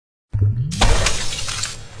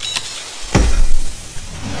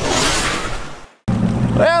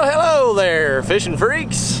Well, hello there, fishing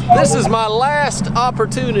freaks. This is my last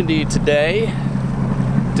opportunity today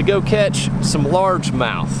to go catch some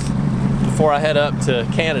largemouth before I head up to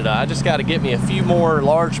Canada. I just got to get me a few more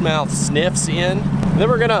largemouth sniffs in. Then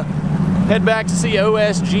we're gonna head back to see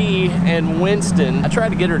OSG and Winston. I tried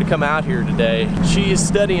to get her to come out here today. She is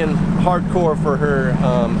studying hardcore for her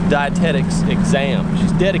dietetics exam.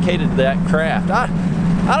 She's dedicated to that craft.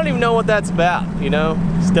 I don't even know what that's about, you know?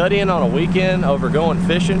 Studying on a weekend over going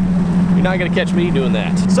fishing. You're not gonna catch me doing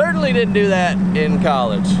that. Certainly didn't do that in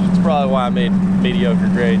college. It's probably why I made mediocre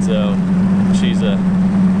grades though. She's a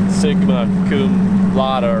Sigma cum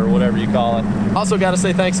laude or whatever you call it. Also gotta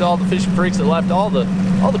say thanks to all the fishing freaks that left all the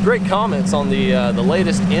great comments on the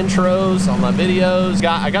latest intros on my videos.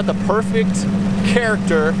 I got the perfect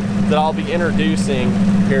character that I'll be introducing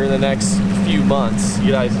here in the next few months.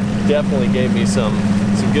 You guys definitely gave me some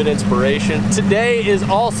good inspiration. Today is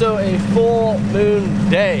also a full moon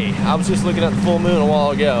day. I was just looking at the full moon a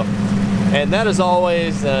while ago, and that is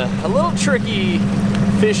always a little tricky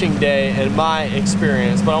fishing day in my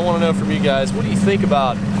experience. But I want to know from you guys, what do you think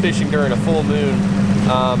about fishing during a full moon?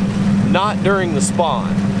 Not during the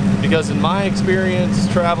spawn, because in my experience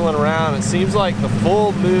traveling around, it seems like the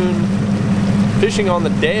full moon, fishing on the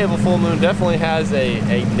day of a full moon definitely has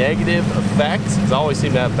a negative effect. I always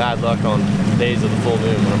seem to have bad luck on days of the full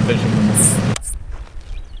moon when I'm fishing.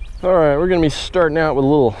 All right, we're gonna be starting out with a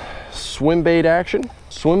little swim bait action.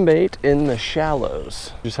 Swim bait in the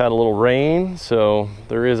shallows. Just had a little rain, so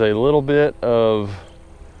there is a little bit of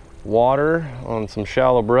water on some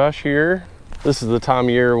shallow brush here. This is the time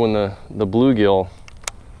of year when the bluegill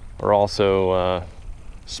are also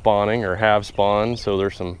spawning or have spawned, so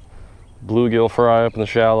there's some bluegill fry up in the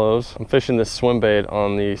shallows. I'm fishing this swim bait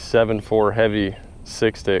on the 7-4 heavy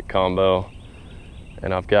 6-stick combo,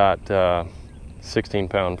 and I've got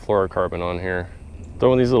 16-pound fluorocarbon on here.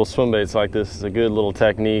 Throwing these little swim baits like this is a good little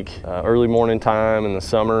technique. Early morning time in the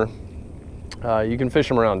summer. You can fish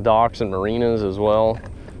them around docks and marinas as well.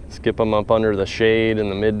 Skip them up under the shade in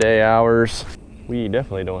the midday hours. We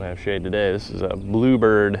definitely don't have shade today. This is a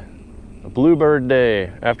bluebird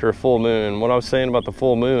day after a full moon. What I was saying about the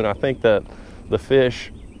full moon, I think that the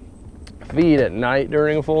fish feed at night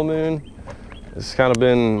during a full moon. It's kind of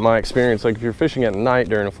been my experience. Like if you're fishing at night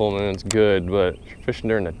during a full moon, it's good, but if you're fishing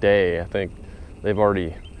during the day, I think they've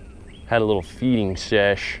already had a little feeding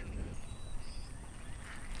sesh.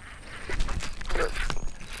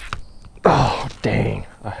 Oh, dang,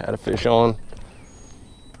 I had a fish on.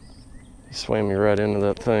 He swam me right into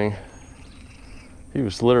that thing. He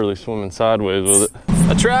was literally swimming sideways with it.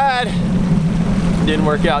 I tried, didn't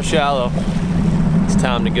work out shallow. It's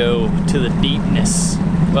time to go to the deepness.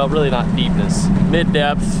 Well, really not deepness,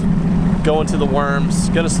 mid-depth, going to the worms.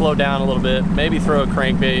 Gonna slow down a little bit, maybe throw a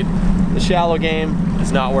crankbait. The shallow game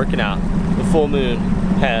is not working out. The full moon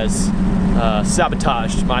has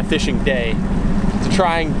sabotaged my fishing day to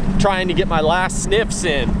trying to get my last sniffs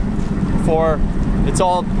in before it's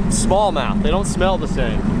all smallmouth. They don't smell the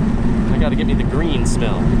same. I gotta get me the green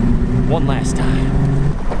smell one last time.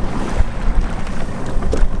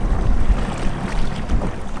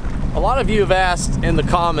 A lot of you have asked in the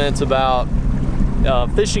comments about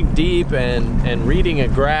fishing deep and reading a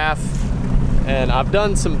graph, and I've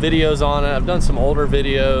done some videos on it. I've done some older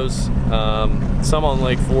videos, some on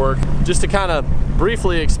Lake Fork. Just to kind of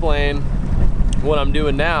briefly explain what I'm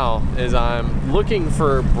doing now is I'm looking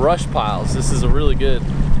for brush piles. This is a really good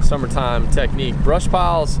summertime technique. Brush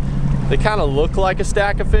piles, they kind of look like a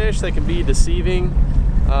stack of fish. They can be deceiving,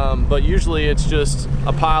 but usually it's just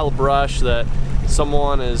a pile of brush that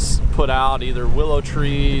someone has put out, either willow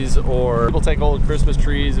trees, or people take old Christmas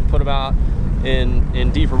trees and put them out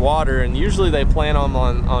in deeper water, and usually they plant them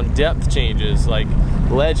on depth changes like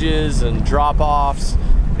ledges and drop-offs.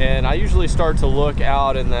 And I usually start to look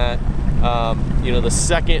out in that you know, the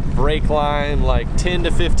second break line, like 10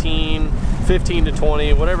 to 15, 15 to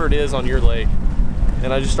 20, whatever it is on your lake,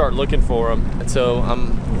 and I just start looking for them. And so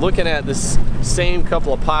I'm looking at this same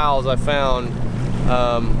couple of piles I found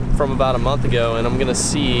from about a month ago, and I'm gonna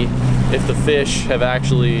see if the fish have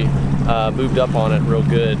actually moved up on it real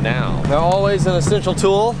good now. Now, always an essential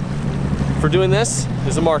tool for doing this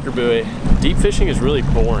is a marker buoy. Deep fishing is really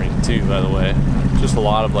boring too, by the way. Just a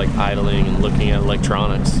lot of like idling and looking at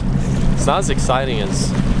electronics. It's not as exciting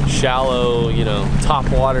as shallow, you know, top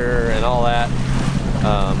water and all that.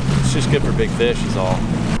 It's just good for big fish is all.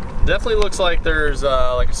 Definitely looks like there's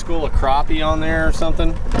like a school of crappie on there or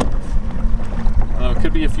something.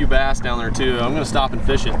 Could be a few bass down there too. I'm gonna stop and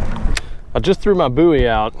fish it. I just threw my buoy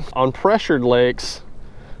out. On pressured lakes,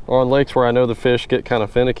 or on lakes where I know the fish get kind of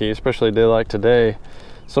finicky, especially a day like today,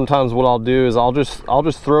 sometimes what I'll do is I'll just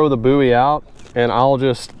throw the buoy out, and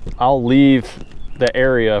I'll leave the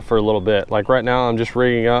area for a little bit. Like right now I'm just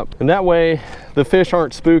rigging up, and that way the fish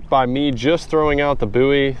aren't spooked by me just throwing out the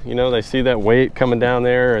buoy. You know, they see that weight coming down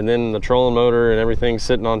there, and then the trolling motor and everything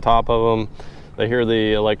sitting on top of them. They hear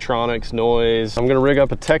the electronics noise. I'm gonna rig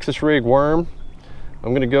up a Texas rig worm.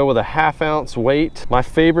 I'm gonna go with a 1/2 ounce weight. My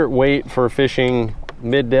favorite weight for fishing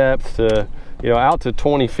mid-depth to, you know, out to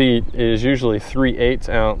 20 feet is usually 3/8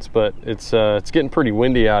 ounce, but it's getting pretty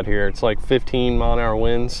windy out here. It's like 15 mile-an-hour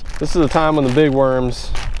winds. This is the time when the big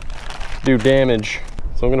worms do damage.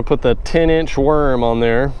 So I'm gonna put the 10-inch worm on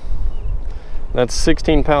there. That's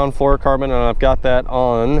 16-pound fluorocarbon, and I've got that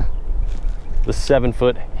on the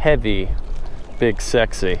 7-foot heavy Big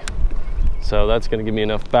Sexy. So that's gonna give me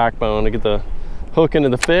enough backbone to get the hook into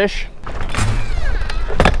the fish.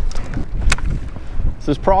 This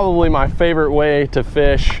is probably my favorite way to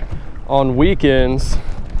fish on weekends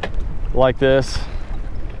like this,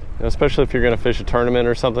 especially if you're going to fish a tournament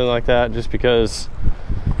or something like that, just because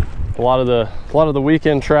a lot of the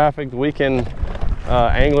weekend traffic, the weekend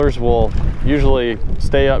anglers will usually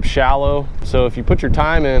stay up shallow. So if you put your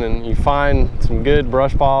time in and you find some good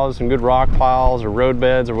brush piles, some good rock piles or road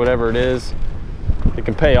beds or whatever it is, it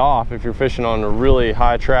can pay off if you're fishing on a really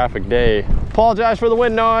high traffic day. Apologize for the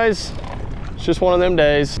wind noise. It's just one of them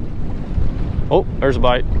days. Oh, there's a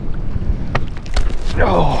bite.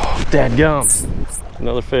 Oh, dadgum.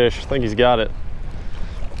 Another fish. I think he's got it.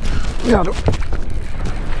 Got it.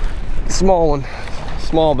 Small one.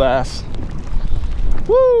 Small bass.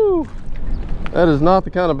 Woo! That is not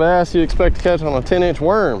the kind of bass you expect to catch on a 10-inch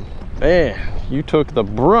worm. Man, you took the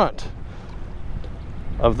brunt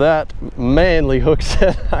of that manly hook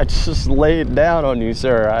set I just laid down on you,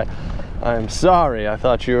 sir. I'm sorry. I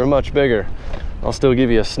thought you were much bigger. I'll still give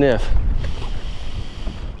you a sniff.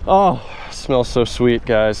 Oh, smells so sweet,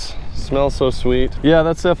 guys. Smells so sweet. Yeah,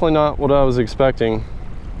 that's definitely not what I was expecting.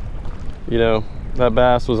 You know, that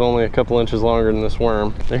bass was only a couple inches longer than this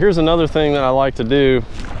worm. Now here's another thing that I like to do.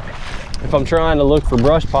 If I'm trying to look for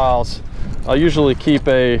brush piles, I'll usually keep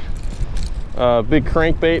a big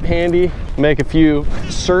crankbait handy, make a few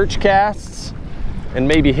search casts, and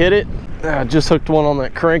maybe hit it. I just hooked one on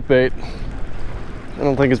that crankbait. I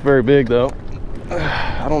don't think it's very big though.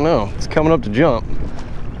 I don't know, it's coming up to jump.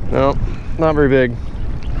 No, not very big.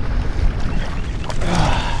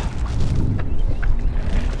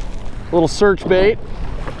 Little search bait.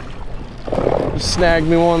 Just snagged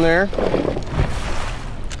me one there.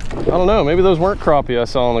 I don't know, maybe those weren't crappie I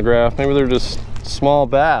saw on the graph. Maybe they're just small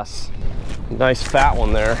bass. Nice fat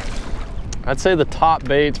one there. I'd say the top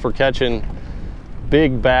baits for catching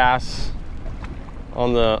big bass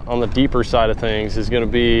on the deeper side of things is going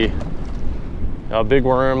to be a big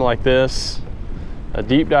worm like this, a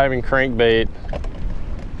deep diving crankbait,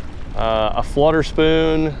 a flutter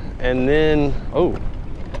spoon, and then, oh, I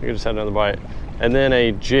think I just had another bite, and then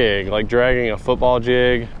a jig, like dragging a football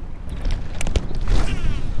jig.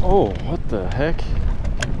 Oh, what the heck?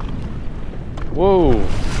 Whoa,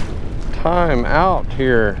 time out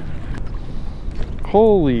here.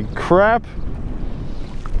 Holy crap.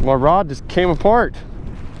 My rod just came apart.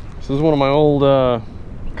 This is one of my old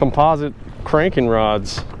composite cranking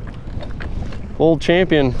rods. Old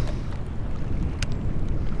champion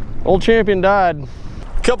died.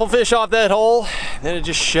 Couple fish off that hole, then it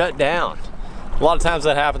just shut down. A lot of times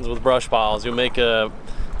that happens with brush piles. You'll make a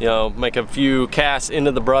few casts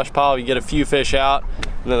into the brush pile, you get a few fish out,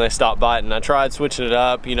 and then they stop biting. I tried switching it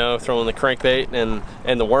up, you know, throwing the crankbait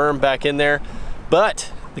and the worm back in there.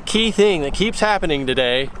 But the key thing that keeps happening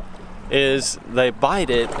today is they bite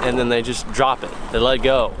it and then they just drop it. They let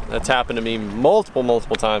go. That's happened to me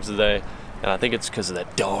multiple times today. And I think it's because of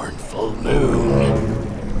that darn full moon.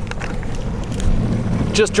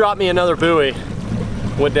 Just dropped me another buoy.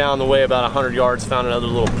 Went down the way about 100 yards, found another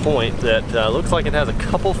little point that looks like it has a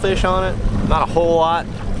couple fish on it. Not a whole lot.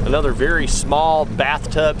 Another very small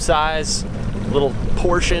bathtub size little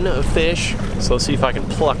portion of fish. So let's see if I can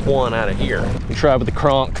pluck one out of here. We'll try with the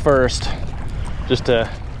cronk first. Just a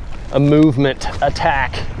movement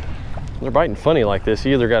attack. They're biting funny like this.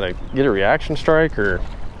 You either gotta get a reaction strike or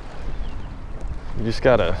you just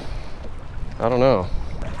gotta, I don't know.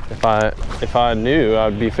 If I knew, I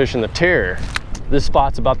would be fishing the Terror. This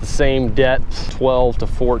spot's about the same depth, 12 to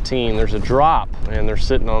 14. There's a drop, and they're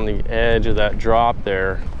sitting on the edge of that drop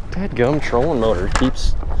there. Dadgum trolling motor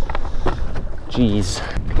keeps, jeez.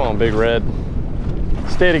 Come on, Big Red.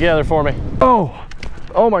 Stay together for me.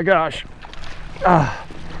 Oh my gosh. I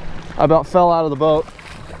about fell out of the boat.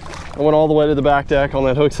 I went all the way to the back deck on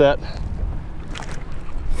that hook set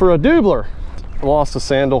for a doubler. I lost a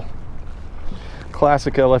sandal.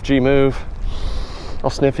 Classic LFG move.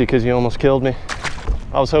 I'll sniff you because you almost killed me.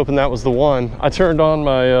 I was hoping that was the one. I turned on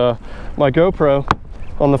my my GoPro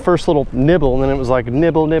on the first little nibble, and then it was like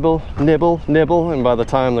nibble, nibble, nibble, nibble, and by the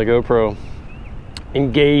time the GoPro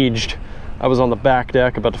engaged, I was on the back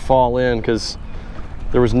deck about to fall in because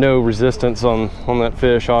there was no resistance on that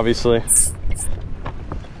fish, obviously.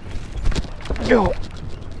 Oh,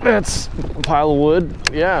 that's a pile of wood.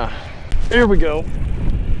 Yeah, here we go.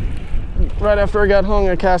 Right after I got hung,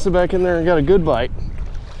 I cast it back in there and got a good bite.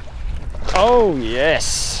 Oh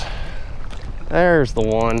yes, there's the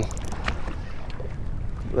one.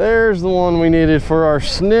 There's the one we needed for our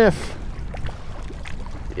sniff.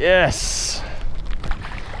 Yes,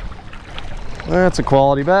 that's a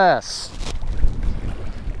quality bass.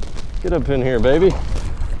 Get up in here, baby.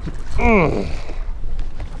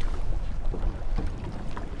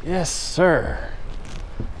 Yes, sir.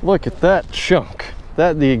 Look at that chunk.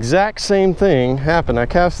 The exact same thing happened. I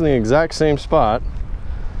cast in the exact same spot,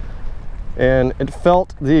 and it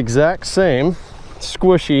felt the exact same,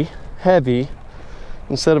 squishy, heavy.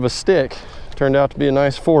 Instead of a stick, turned out to be a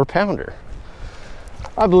nice 4-pounder.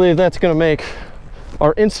 I believe that's gonna make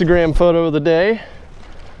our Instagram photo of the day,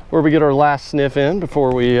 where we get our last sniff in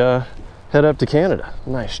before we head up to Canada.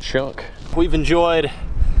 Nice chunk. We've enjoyed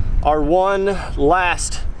our one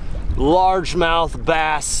last largemouth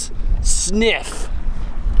bass sniff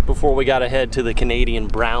before we gotta head to the Canadian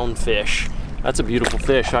brownfish. That's a beautiful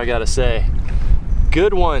fish, I gotta say.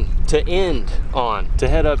 Good one to end on, to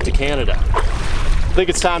head up to Canada. I think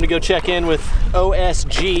it's time to go check in with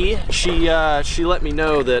OSG. She let me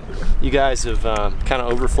know that you guys have kind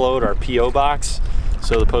of overflowed our PO box.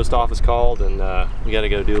 So the post office called, and we got to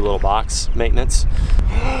go do a little box maintenance.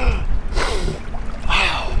 Wow,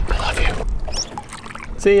 I love you.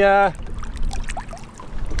 See ya.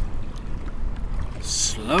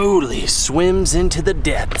 Slowly swims into the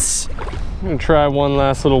depths. I'm gonna try one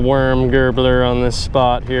last little worm gurgler on this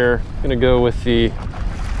spot here. I'm gonna go with the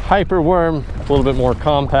hyper worm, a little bit more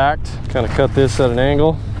compact. Kind of cut this at an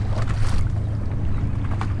angle.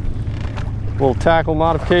 Little tackle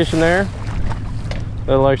modification there.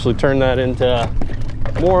 That'll actually turn that into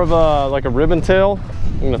more of a like a ribbon tail.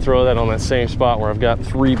 I'm gonna throw that on that same spot where I've got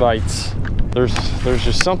 3 bites. There's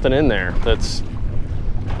just something in there that's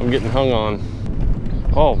I'm getting hung on.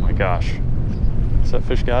 Oh my gosh. Has that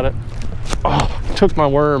fish got it? Oh, took my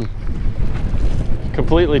worm.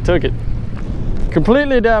 Completely took it.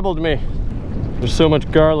 Completely dabbled me. There's so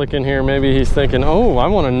much garlic in here, maybe he's thinking, oh, I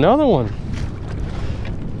want another one.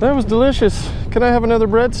 That was delicious. Can I have another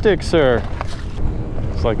breadstick, sir?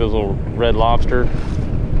 It's like those little Red Lobster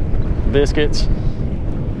biscuits.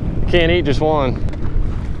 Can't eat just one.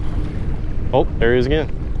 Oh, there he is again.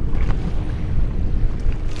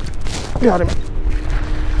 Got him.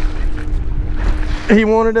 He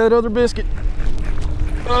wanted that other biscuit.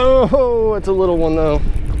 Oh, it's a little one though.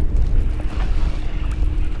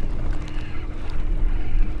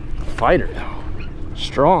 Fighter though.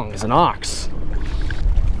 Strong as an ox.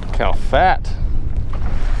 Look how fat.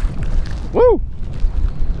 Woo!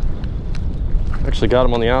 Actually got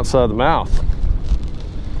him on the outside of the mouth.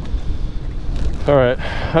 All right,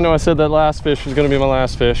 I know I said that last fish was gonna be my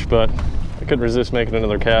last fish, but I couldn't resist making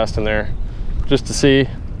another cast in there just to see.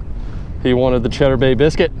 He wanted the Cheddar Bay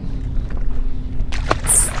biscuit.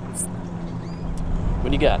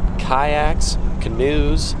 When you got kayaks,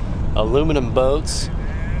 canoes, aluminum boats,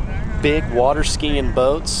 big water skiing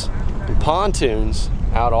boats, and pontoons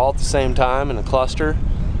out all at the same time in a cluster,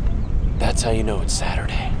 that's how you know it's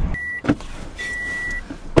Saturday.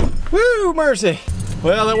 Woo, mercy!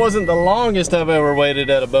 Well, that wasn't the longest I've ever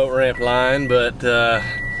waited at a boat ramp line, but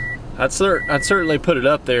I'd certainly put it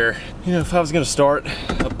up there. You know, if I was gonna start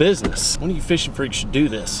a business, one of you fishing freaks should do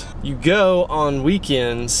this. You go on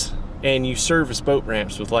weekends and you service boat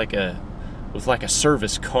ramps with like a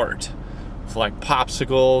service cart, with like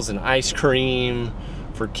popsicles and ice cream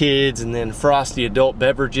for kids, and then frosty adult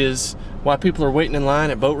beverages while people are waiting in line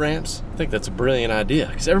at boat ramps. I think that's a brilliant idea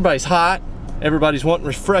because everybody's hot, everybody's wanting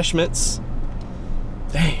refreshments.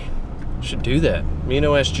 Dang, should do that. Me and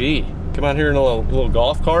OSG come out here in a little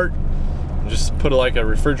golf cart and just put like a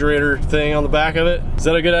refrigerator thing on the back of it. Is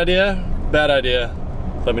that a good idea? Bad idea?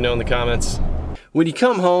 Let me know in the comments. When you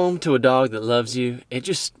come home to a dog that loves you, it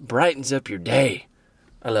just brightens up your day.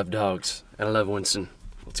 I love dogs, and I love Winston.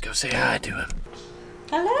 Let's go say hi to him.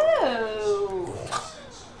 Hello.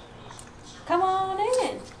 Come on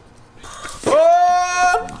in.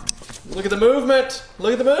 Oh! Look at the movement.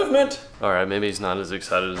 Look at the movement. All right, maybe he's not as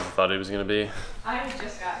excited as I thought he was gonna be. I've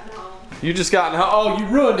just gotten home. You just gotten home? Oh, you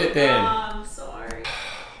ruined it then. I'm sorry.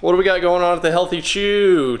 What do we got going on at the Healthy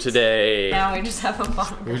Chew today? Now we just have a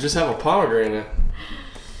pomegranate. We just have a pomegranate.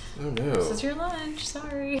 Oh no. This is your lunch,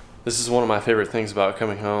 sorry. This is one of my favorite things about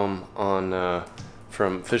coming home on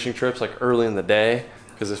from fishing trips, like early in the day,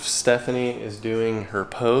 because if Stephanie is doing her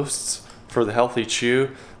posts for the Healthy Chew,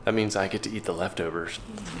 that means I get to eat the leftovers.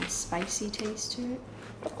 Spicy taste to it.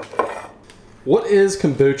 What is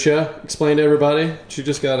kombucha? Explain to everybody. She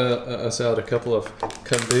just got us out a couple of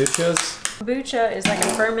kombuchas. Kombucha is like a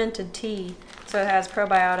fermented tea, so it has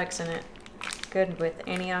probiotics in it. Good with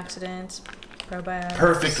antioxidants, probiotics.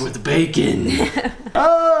 Perfect with bacon.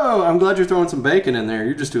 Oh, I'm glad you're throwing some bacon in there.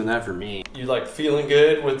 You're just doing that for me. You like feeling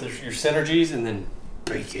good with your synergies and then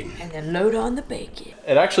bacon. And then load on the bacon.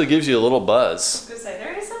 It actually gives you a little buzz. I was gonna say,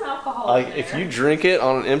 there is some alcohol Like in there. if you drink it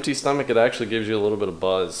on an empty stomach, it actually gives you a little bit of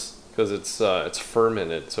buzz because it's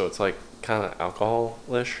fermented, so it's like kind of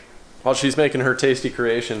alcohol-ish. While she's making her tasty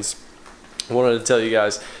creations, I wanted to tell you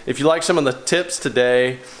guys, if you like some of the tips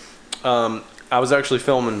today, I was actually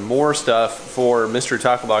filming more stuff for Mystery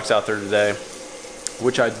Tackle Box out there today,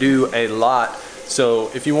 which I do a lot. So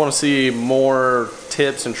if you want to see more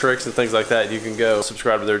tips and tricks and things like that, you can go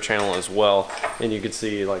subscribe to their channel as well, and you can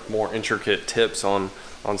see like more intricate tips on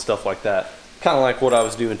stuff like that. Kind of like what I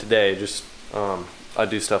was doing today, just I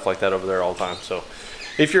do stuff like that over there all the time. So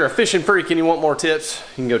if you're a fishing freak and you want more tips,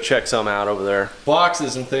 you can go check some out over there.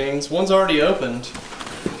 Boxes and things. One's already opened.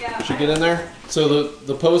 Yeah. Should we get in there? So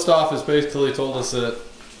the post office basically told us that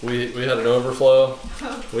we had an overflow.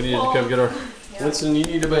 We needed to come get our... Yeah. Winston, you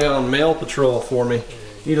need to be on mail patrol for me.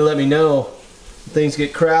 You need to let me know if things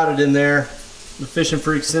get crowded in there. The fishing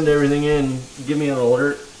freaks send everything in. Give me an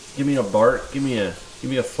alert. Give me a bark. Give me a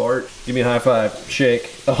fart. Give me a high five. Shake.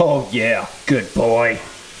 Oh yeah. Good boy.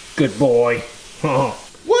 Good boy. Oh.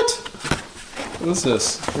 What? What is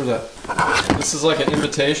this? Where's that? This is like an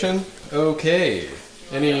invitation? Okay.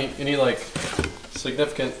 Any like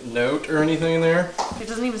significant note or anything in there? It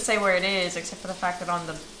doesn't even say where it is, except for the fact that on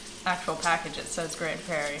the actual package it says Grand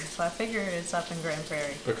Prairie. So I figure it's up in Grand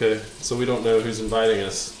Prairie. Okay, so we don't know who's inviting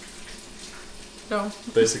us. No.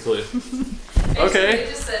 Basically. Okay. It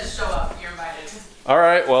just says show up, you're invited. All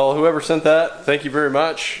right, well, whoever sent that, thank you very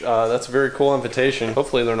much. That's a very cool invitation.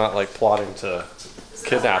 Hopefully they're not like plotting to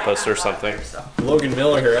kidnap us or something. Logan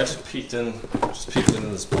Miller here, I just peeked into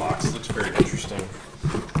this box. It looks very interesting.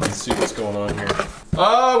 Let's see what's going on here.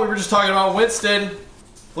 Oh, we were just talking about Winston.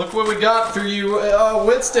 Look what we got for you,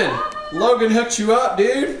 Winston. Logan hooked you up,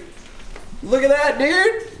 dude. Look at that,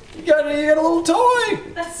 dude. You got a little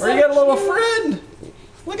toy. That's or so you got a little cute. friend.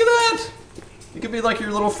 Look at that. You could be like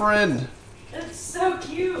your little friend. That's so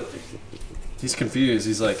cute. He's confused.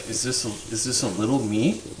 He's like, is this a little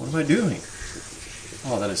me? What am I doing?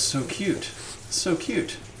 Oh, that is so cute. So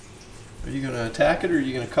cute. Are you gonna attack it or are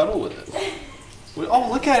you gonna cuddle with it? Oh,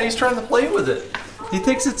 look at it. He's trying to play with it. He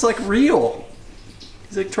thinks it's like real.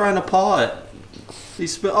 He's like trying to paw it.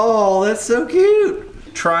 Oh, that's so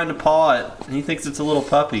cute. Trying to paw it, and he thinks it's a little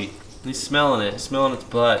puppy. He's smelling it. He's smelling its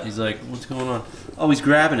butt. He's like, what's going on? Oh, he's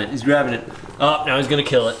grabbing it. He's grabbing it. Oh, now he's gonna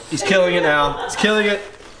kill it. He's killing it now. He's killing it.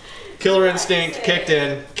 Killer instinct kicked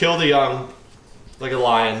in. Kill the young. Like a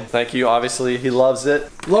lion. Thank you. Obviously, he loves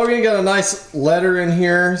it. Logan got a nice letter in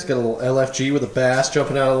here. He's got a little LFG with a bass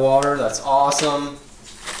jumping out of the water. That's awesome.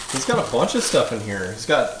 He's got a bunch of stuff in here. He's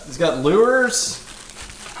got lures.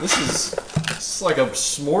 This is like a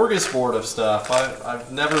smorgasbord of stuff.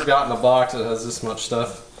 I've never gotten a box that has this much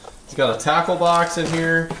stuff. He's got a tackle box in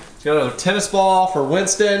here. He's got another tennis ball for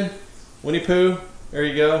Winston. Winnie Pooh. There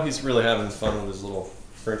you go. He's really having fun with his little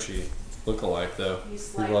Frenchie look-alike though. He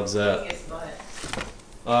loves that.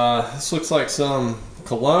 This looks like some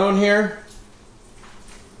cologne here.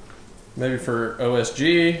 Maybe for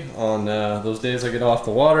OSG on those days I get off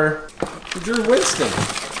the water. For Drew Winston.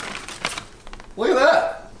 Look at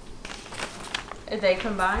that. Are they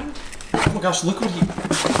combined? Oh my gosh, look what he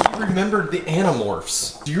remembered the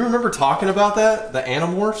Animorphs. Do you remember talking about that? The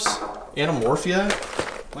Animorphs? Animorphia?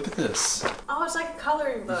 Look at this. Oh, it's like a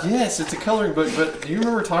coloring book. Yes, it's a coloring book, but do you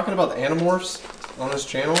remember talking about the Animorphs on his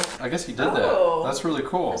channel? I guess he did that. That's really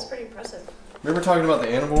cool. That's pretty impressive. Remember talking about the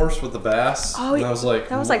Animorphs with the bass? Oh, and I was like,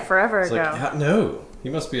 that was like forever ago. Like, no, he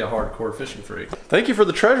must be a hardcore fishing freak. Thank you for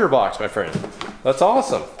the treasure box, my friend. That's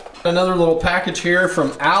awesome. Another little package here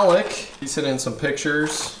from Alec. He sent in some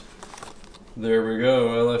pictures. There we go,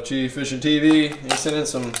 LFG Fishing TV. He sent in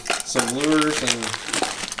some lures,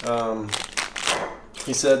 and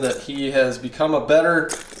he said that he has become a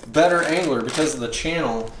better angler because of the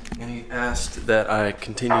channel, and he asked that I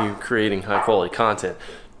continue creating high quality content.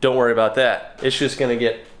 Don't worry about that. It's just gonna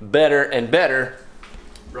get better and better.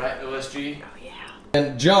 Right, OSG? Oh yeah.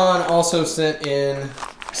 And John also sent in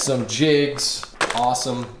some jigs.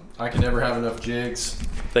 Awesome. I can never have enough jigs.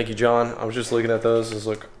 Thank you, John. I was just looking at those. Those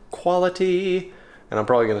look quality. And I'm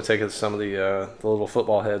probably gonna take some of the little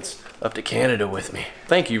football heads up to Canada with me.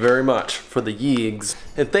 Thank you very much for the yigs.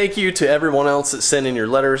 And thank you to everyone else that sent in your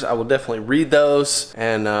letters. I will definitely read those.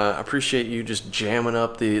 And I appreciate you just jamming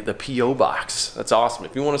up the P.O. box. That's awesome.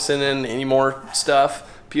 If you wanna send in any more stuff,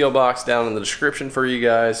 P.O. box down in the description for you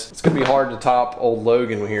guys. It's gonna be hard to top old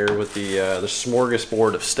Logan here with the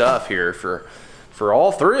smorgasbord of stuff here for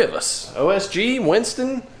all three of us. OSG,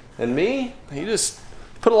 Winston, and me. He just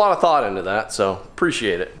put a lot of thought into that, so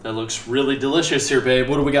appreciate it. That looks really delicious here, babe.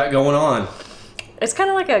 What do we got going on? It's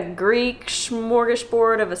kind of like a Greek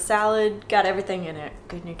smorgasbord of a salad. Got everything in it.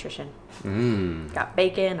 Good nutrition. Got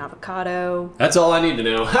bacon, avocado. That's all I need to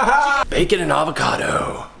know. Bacon and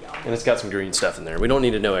avocado. And it's got some green stuff in there. We don't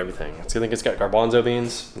need to know everything. I think it's got garbanzo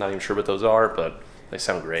beans. Not even sure what those are, but they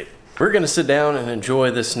sound great. We're gonna sit down and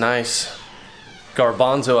enjoy this nice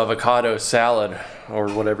garbanzo avocado salad, or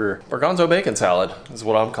whatever. Garbanzo bacon salad is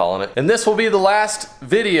what I'm calling it. And this will be the last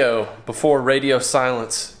video before radio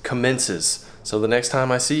silence commences. So the next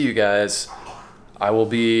time I see you guys, I will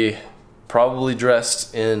be probably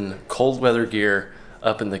dressed in cold weather gear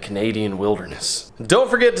up in the Canadian wilderness. Don't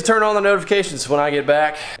forget to turn on the notifications when I get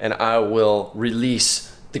back, and I will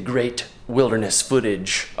release the great wilderness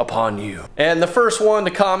footage upon you. And the first one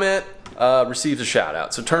to comment receives a shout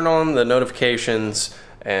out. So turn on the notifications,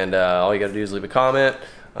 and all you gotta do is leave a comment,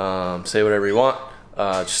 say whatever you want.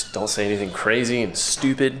 Just don't say anything crazy and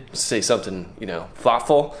stupid. Say something, you know,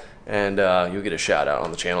 thoughtful, and you'll get a shout out on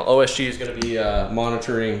the channel. OSG is gonna be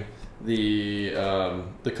monitoring the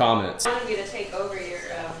comments. I want you to take over your...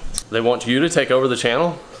 They want you to take over the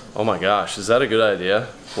channel? Oh my gosh, is that a good idea?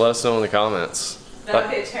 Let us know in the comments. That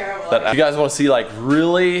would be terrible. You guys want to see like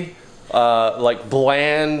really like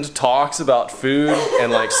bland talks about food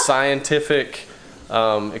and like scientific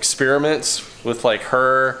experiments with like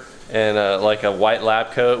her and like a white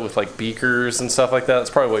lab coat with like beakers and stuff like that? That's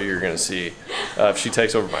probably what you're gonna see if she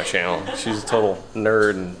takes over my channel. She's a total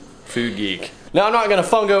nerd and food geek. Now, I'm not gonna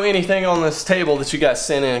fungo anything on this table that you guys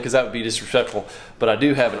sent in because that would be disrespectful, but I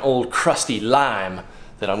do have an old crusty lime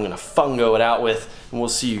that I'm gonna fungo it out with, and we'll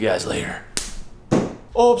see you guys later.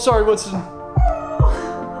 Oh, I'm sorry, Winston.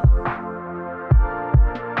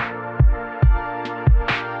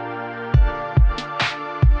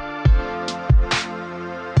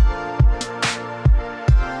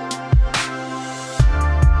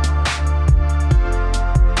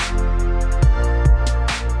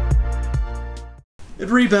 It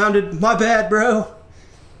rebounded. My bad, bro.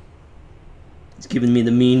 It's giving me the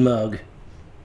mean mug.